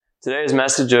Today's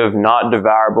message of not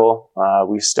devourable,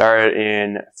 we started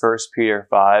in 1 Peter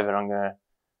 5, and I'm going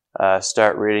to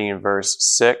start reading in verse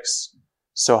 6.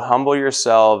 So humble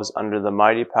yourselves under the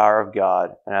mighty power of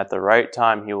God, and at the right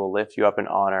time he will lift you up in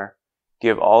honor.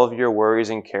 Give all of your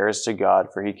worries and cares to God,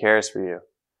 for he cares for you.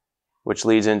 Which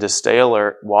leads into stay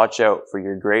alert, watch out, for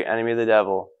your great enemy the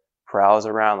devil prowls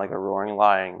around like a roaring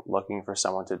lion looking for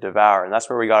someone to devour. And that's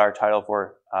where we got our title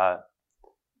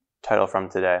from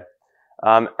today.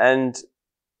 And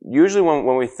usually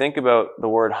when we think about the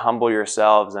word humble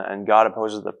yourselves and God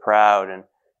opposes the proud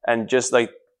and just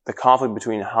like the conflict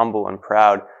between humble and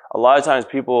proud, a lot of times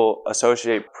people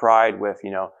associate pride with,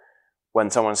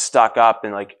 when someone's stuck up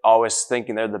and like always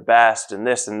thinking they're the best and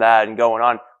this and that and going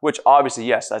on, which obviously,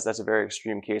 yes, that's a very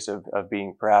extreme case of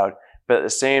being proud. But at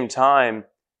the same time,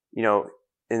 in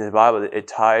the Bible, it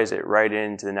ties it right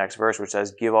into the next verse, which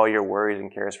says, give all your worries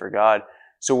and cares for God.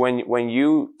 So when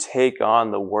you take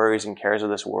on the worries and cares of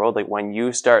this world, like when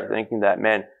you start thinking that,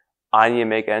 man, I need to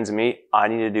make ends meet, I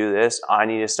need to do this, I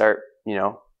need to start,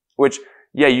 which,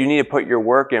 yeah, you need to put your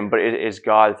work in, but it is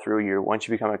God through you. Once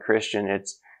you become a Christian,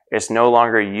 it's no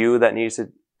longer you that needs to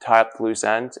tie up the loose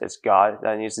ends. It's God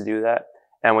that needs to do that.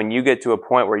 And when you get to a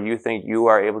point where you think you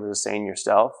are able to sustain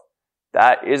yourself,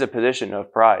 that is a position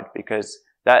of pride, because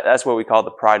that's what we call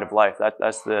the pride of life.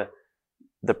 That's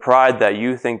the pride that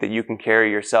you think that you can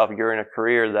carry yourself. You're in a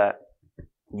career that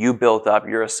you built up.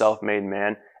 You're a self-made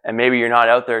man. And maybe you're not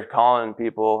out there calling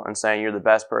people and saying you're the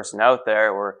best person out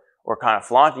there or kind of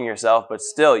flaunting yourself, but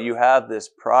still you have this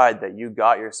pride that you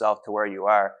got yourself to where you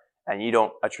are and you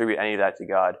don't attribute any of that to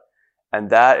God. And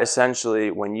that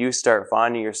essentially, when you start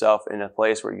finding yourself in a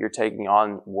place where you're taking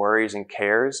on worries and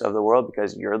cares of the world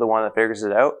because you're the one that figures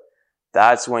it out,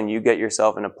 that's when you get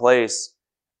yourself in a place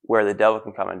where the devil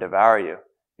can come and devour you,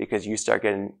 because you start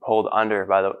getting pulled under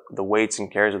by the weights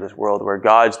and cares of this world, where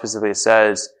God specifically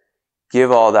says,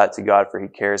 give all that to God, for he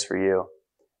cares for you.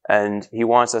 And he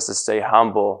wants us to stay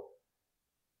humble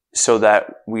so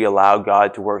that we allow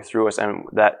God to work through us. And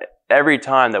that every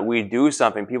time that we do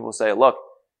something, people say,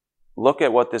 look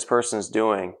at what this person's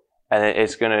doing. And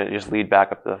it's going to just lead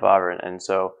back up to the Father. And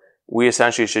so we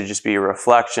essentially should just be a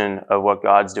reflection of what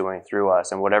God's doing through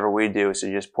us. And whatever we do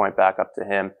should just point back up to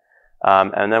him.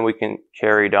 And then we can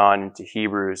carry it on into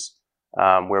Hebrews,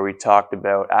 where we talked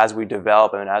about as we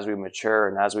develop and as we mature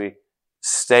and as we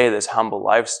stay this humble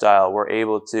lifestyle, we're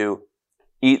able to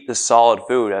eat the solid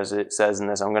food, as it says in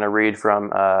this. I'm going to read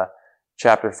from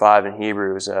chapter 5 in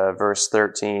Hebrews, verse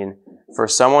 13. For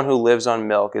someone who lives on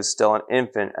milk is still an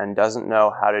infant and doesn't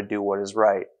know how to do what is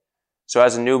right. So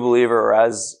as a new believer, or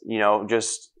as,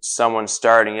 just someone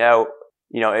starting out,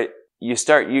 you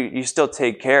still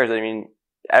take cares. I mean,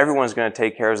 everyone's going to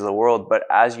take cares of the world, but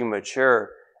as you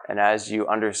mature and as you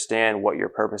understand what your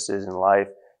purpose is in life,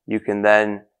 you can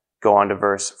then go on to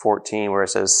verse 14, where it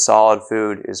says, solid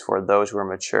food is for those who are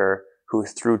mature, who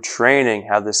through training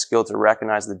have the skill to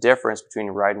recognize the difference between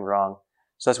right and wrong.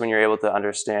 So that's when you're able to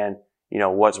understand,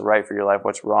 what's right for your life,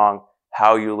 what's wrong,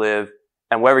 how you live,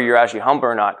 and whether you're actually humble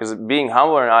or not. Because being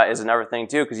humble or not is another thing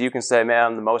too, because you can say, man,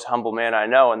 I'm the most humble man I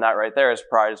know, and that right there is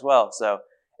pride as well. So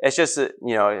it's just,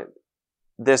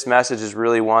 this message is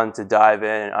really one to dive in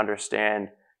and understand,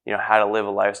 how to live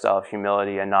a lifestyle of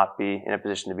humility and not be in a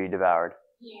position to be devoured.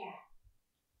 Yeah.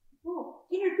 Oh,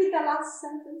 can you repeat that last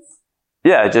sentence?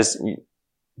 Yeah, just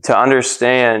to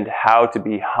understand how to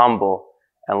be humble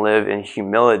and live in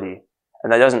humility.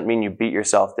 And that doesn't mean you beat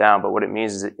yourself down, but what it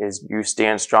means is you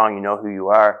stand strong, you know who you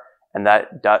are, and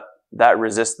that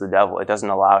resists the devil. It doesn't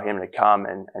allow him to come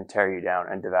and tear you down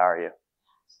and devour you.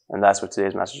 And that's what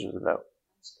today's message is about.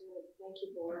 That's good. Thank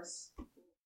you, Boris.